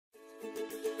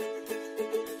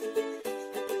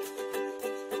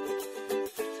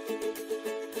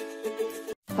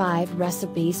5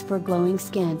 Recipes for Glowing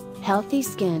Skin, Healthy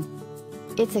Skin.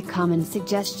 It's a common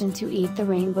suggestion to eat the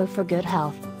rainbow for good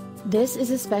health. This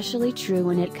is especially true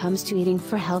when it comes to eating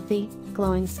for healthy,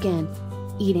 glowing skin.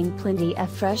 Eating plenty of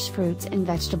fresh fruits and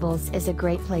vegetables is a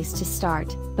great place to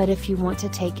start, but if you want to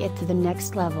take it to the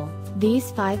next level,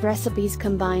 these 5 recipes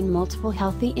combine multiple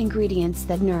healthy ingredients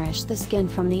that nourish the skin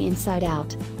from the inside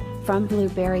out. From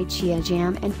blueberry chia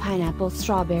jam and pineapple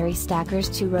strawberry stackers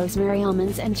to rosemary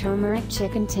almonds and turmeric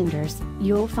chicken tenders,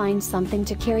 you'll find something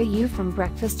to carry you from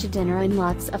breakfast to dinner and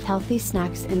lots of healthy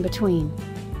snacks in between.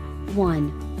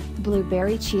 1.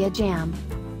 Blueberry chia jam.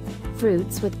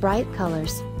 Fruits with bright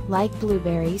colors, like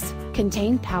blueberries,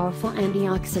 contain powerful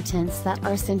antioxidants that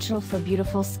are essential for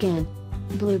beautiful skin.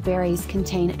 Blueberries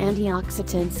contain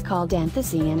antioxidants called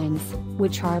anthocyanins,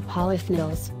 which are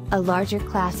polyphenols, a larger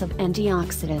class of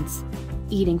antioxidants.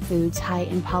 Eating foods high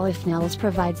in polyphenols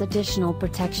provides additional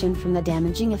protection from the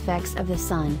damaging effects of the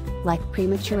sun, like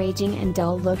premature aging and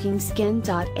dull-looking skin.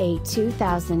 A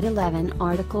 2011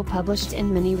 article published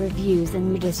in many reviews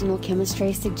in medicinal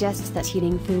chemistry suggests that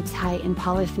eating foods high in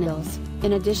polyphenols,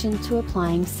 in addition to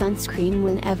applying sunscreen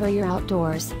whenever you're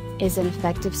outdoors, is an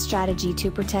effective strategy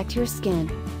to protect your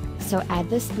skin. So add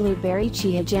this blueberry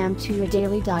chia jam to your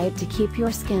daily diet to keep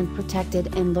your skin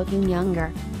protected and looking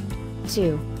younger.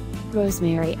 2.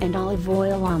 Rosemary and olive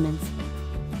oil almonds.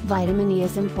 Vitamin E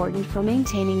is important for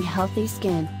maintaining healthy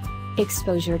skin.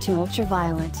 Exposure to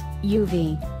ultraviolet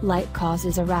 (UV) light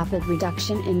causes a rapid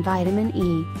reduction in vitamin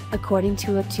E, according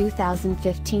to a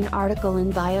 2015 article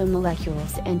in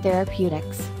Biomolecules and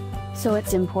Therapeutics. So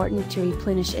it's important to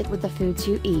replenish it with the foods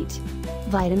you eat.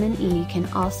 Vitamin E can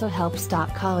also help stop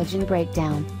collagen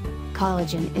breakdown.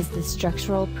 Collagen is the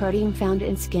structural protein found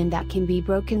in skin that can be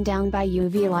broken down by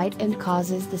UV light and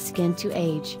causes the skin to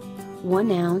age.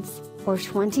 1 ounce, or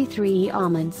 23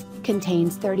 almonds,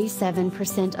 contains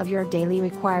 37% of your daily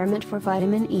requirement for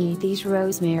vitamin E. These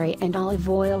rosemary and olive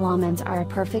oil almonds are a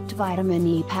perfect vitamin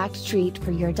E packed treat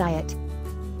for your diet.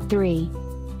 3.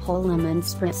 Whole lemon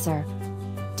spritzer.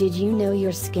 Did you know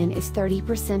your skin is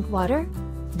 30% water?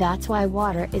 That's why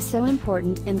water is so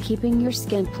important in keeping your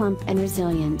skin plump and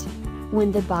resilient.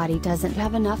 When the body doesn't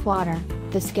have enough water,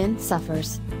 the skin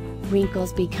suffers.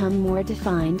 Wrinkles become more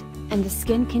defined, and the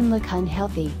skin can look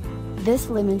unhealthy. This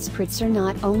lemon spritzer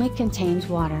not only contains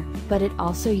water, but it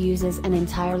also uses an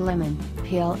entire lemon,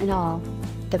 peel and all.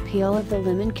 The peel of the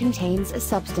lemon contains a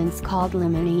substance called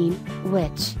limonene,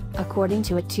 which, according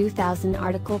to a 2000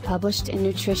 article published in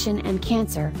Nutrition and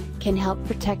Cancer, can help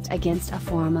protect against a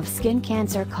form of skin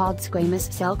cancer called squamous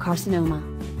cell carcinoma.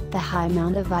 The high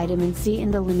amount of vitamin C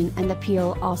in the lemon and the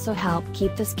peel also help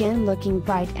keep the skin looking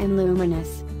bright and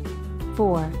luminous.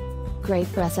 4. Grape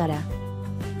russetto.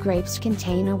 Grapes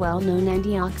contain a well-known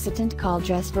antioxidant called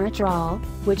resveratrol,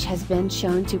 which has been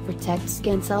shown to protect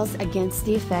skin cells against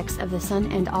the effects of the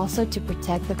sun and also to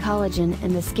protect the collagen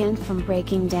in the skin from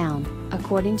breaking down,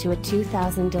 according to a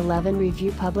 2011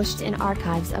 review published in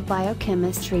Archives of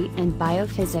Biochemistry and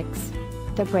Biophysics.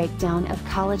 The breakdown of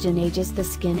collagen ages the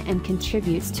skin and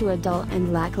contributes to a dull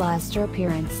and lackluster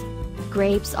appearance.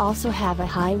 Grapes also have a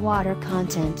high water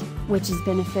content, which is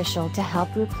beneficial to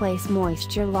help replace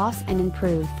moisture loss and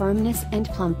improve firmness and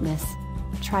plumpness.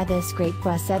 Try this grape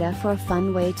russetto for a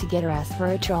fun way to get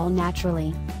resveratrol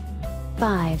naturally.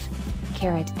 5.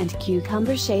 Carrot and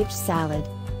cucumber shaped salad.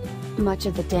 Much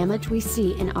of the damage we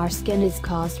see in our skin is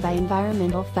caused by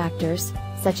environmental factors,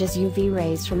 such as UV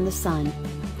rays from the sun.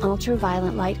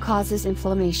 Ultraviolet light causes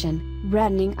inflammation,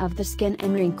 reddening of the skin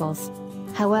and wrinkles.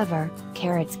 However,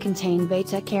 carrots contain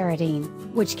beta-carotene,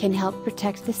 which can help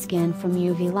protect the skin from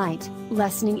UV light,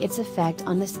 lessening its effect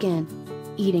on the skin.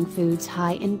 Eating foods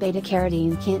high in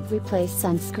beta-carotene can't replace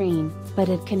sunscreen, but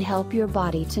it can help your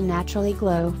body to naturally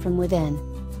glow from within.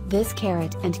 This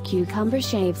carrot and cucumber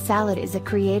shaved salad is a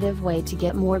creative way to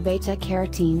get more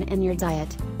beta-carotene in your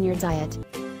diet.